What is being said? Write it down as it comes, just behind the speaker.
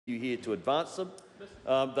you here to advance them.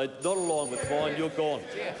 They're not aligned with mine. You're gone.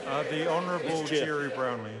 The Honourable Gerry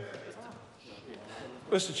Brownlee.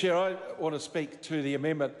 Mr Chair, I want to speak to the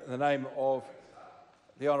amendment in the name of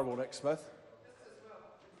the Honourable Nick Smith,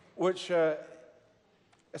 which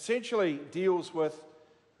essentially deals with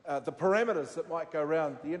the parameters that might go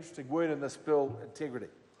around the interesting word in this bill, integrity.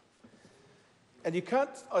 And you can't,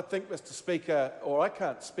 I think, Mr Speaker, or I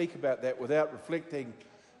can't speak about that without reflecting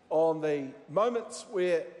on the moments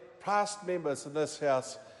where past members in this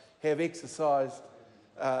House have exercised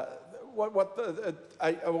or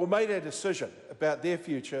made a decision about their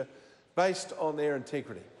future based on their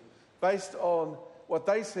integrity, based on what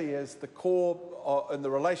they see as the core in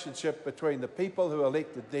the relationship between the people who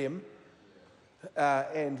elected them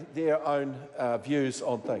and their own views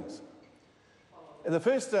on things. And the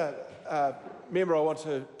first member I want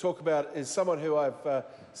to talk about is someone who I've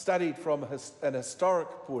studied from an historic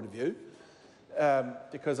point of view,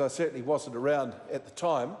 because I certainly wasn't around at the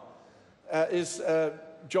time, is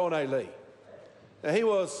John A. Lee. Now, he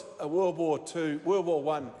was a World War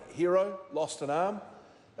I hero, lost an arm,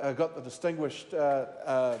 got the Distinguished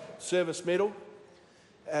Service Medal,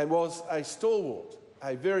 and was a stalwart,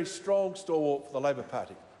 a very strong stalwart for the Labour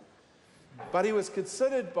Party. But he was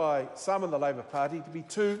considered by some in the Labour Party to be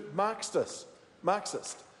too Marxist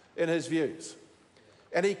in his views.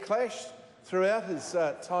 And he clashed throughout his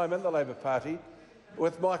time in the Labour Party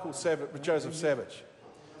with Joseph Savage.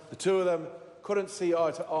 The two of them couldn't see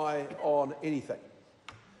eye to eye on anything.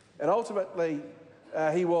 And ultimately,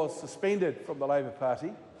 he was suspended from the Labour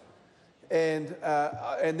Party and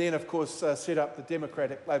then, of course, set up the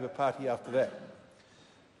Democratic Labour Party after that.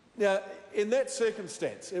 Now, in that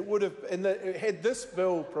circumstance, it would have, had this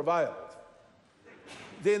bill prevailed,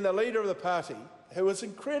 then the leader of the party, who was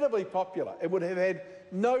incredibly popular and would have had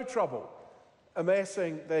no trouble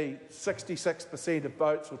amassing the 66% of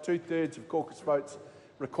votes or 2/3 of caucus votes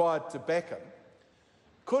required to back him,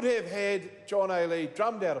 could have had John A. Lee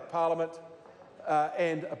drummed out of Parliament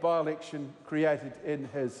and a by-election created in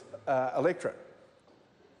his electorate.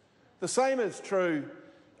 The same is true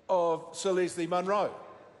of Sir Leslie Munro,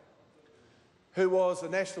 who was a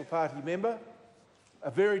National Party member,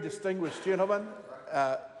 a very distinguished gentleman,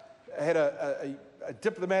 had a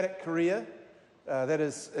diplomatic career that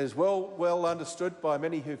is well understood by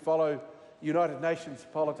many who follow United Nations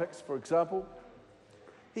politics, for example.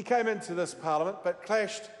 He came into this Parliament but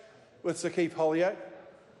clashed with Sir Keith Holyoake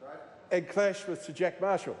and clashed with Sir Jack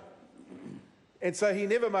Marshall. And so he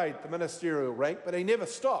never made the ministerial rank, but he never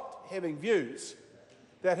stopped having views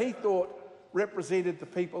that he thought represented the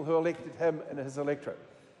people who elected him in his electorate.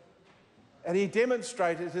 And he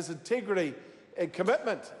demonstrated his integrity and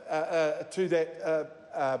commitment to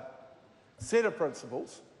that set of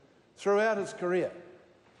principles throughout his career.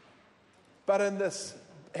 But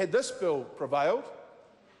had this bill prevailed,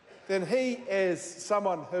 then he, as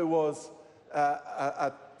someone who was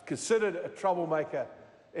considered a troublemaker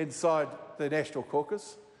inside the National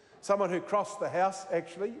Caucus, someone who crossed the House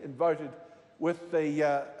actually and voted with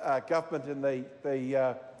the government in the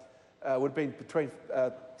would have been between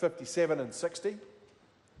 57 and 60.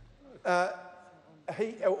 My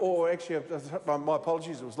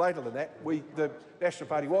apologies, it was later than that. The National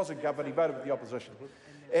Party was in government, he voted with the opposition.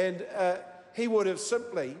 And he would have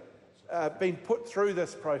simply been put through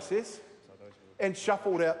this process and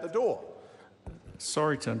shuffled out the door.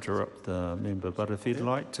 Sorry to interrupt the member, but if he'd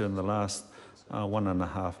like to, in the last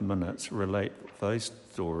 1.5 minutes, relate those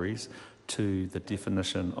stories to the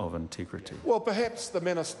definition of integrity. Well, perhaps the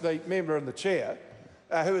member in the chair,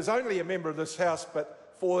 who is only a member of this House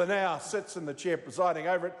but for now sits in the chair presiding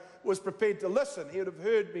over it, was prepared to listen. He would have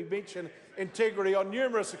heard me mention integrity on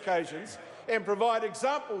numerous occasions and provide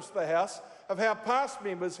examples to the House of how past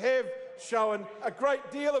members have shown a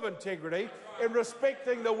great deal of integrity in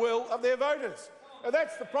respecting the will of their voters. And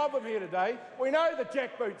that's the problem here today. We know the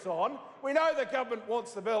jackboot's on. We know the government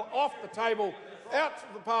wants the bill off the table, out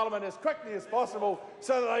of the Parliament as quickly as possible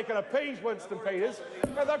so that they can appease Winston Peters,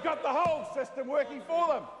 and they've got the whole system working for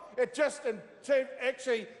them. It just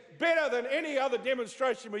actually, better than any other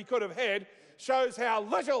demonstration we could have had, shows how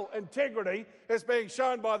little integrity is being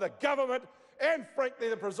shown by the government and, frankly,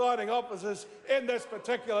 the presiding officers in this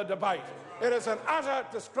particular debate. It is an utter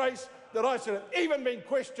disgrace that I should have even been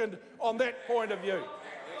questioned on that point of view.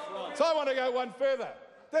 So I want to go one further.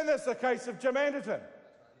 Then there's the case of Jim Anderton.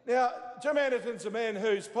 Now, Jim Anderton's a man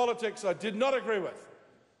whose politics I did not agree with,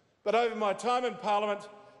 but over my time in Parliament,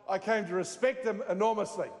 I came to respect him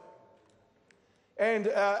enormously. And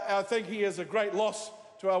I think he is a great loss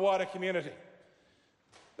to our wider community.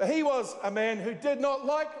 But he was a man who did not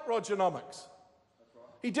like Rogernomics.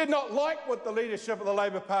 He did not like what the leadership of the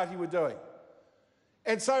Labour Party were doing.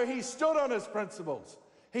 And so he stood on his principles.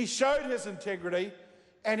 He showed his integrity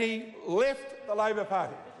and he left the Labour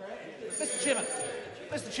Party.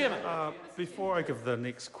 Mr Chairman. Before I give the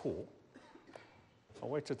next call, I'll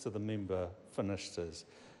wait till the member finished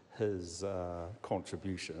his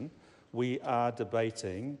contribution. We are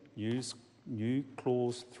debating new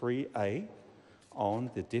clause 3A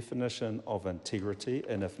on the definition of integrity,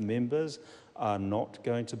 and if members are not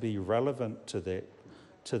going to be relevant to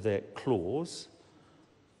that clause,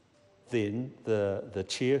 then the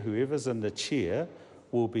chair, whoever's in the chair,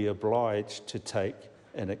 will be obliged to take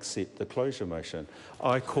and accept the closure motion.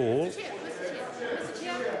 I call...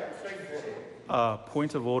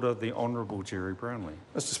 point of order, the Honourable Gerry Brownlee.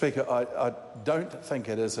 Mr Speaker, I don't think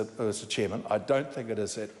it is, Mr Chairman, I don't think it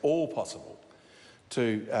is at all possible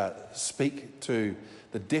to speak to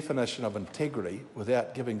the definition of integrity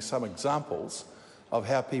without giving some examples of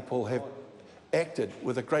how people have acted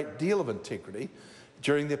with a great deal of integrity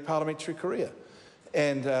during their parliamentary career.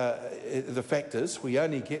 And the fact is, we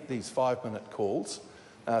only get these 5-minute calls.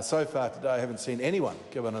 So far today, I haven't seen anyone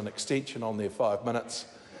given an extension on their 5 minutes,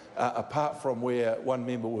 apart from where one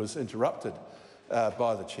member was interrupted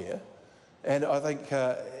by the chair. And I think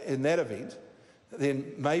in that event,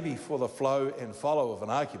 then maybe for the flow and follow of an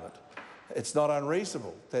argument, it's not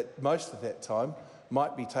unreasonable that most of that time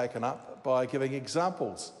might be taken up by giving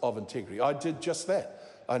examples of integrity. I did just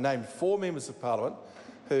that. I named 4 members of Parliament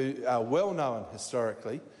who are well known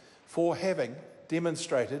historically for having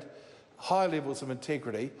demonstrated high levels of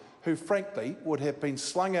integrity, who frankly would have been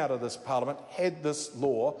slung out of this Parliament had this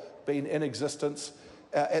law been in existence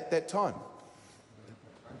at that time.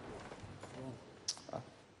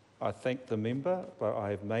 I thank the member, but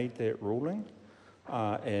I have made that ruling.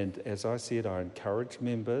 And as I said, I encourage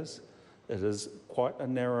members. It is quite a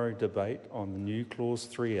narrow debate on the new clause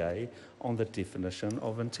 3A on the definition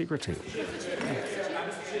of integrity.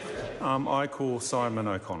 I call Simon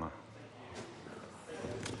O'Connor.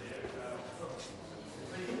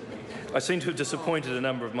 I seem to have disappointed a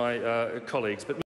number of my colleagues, but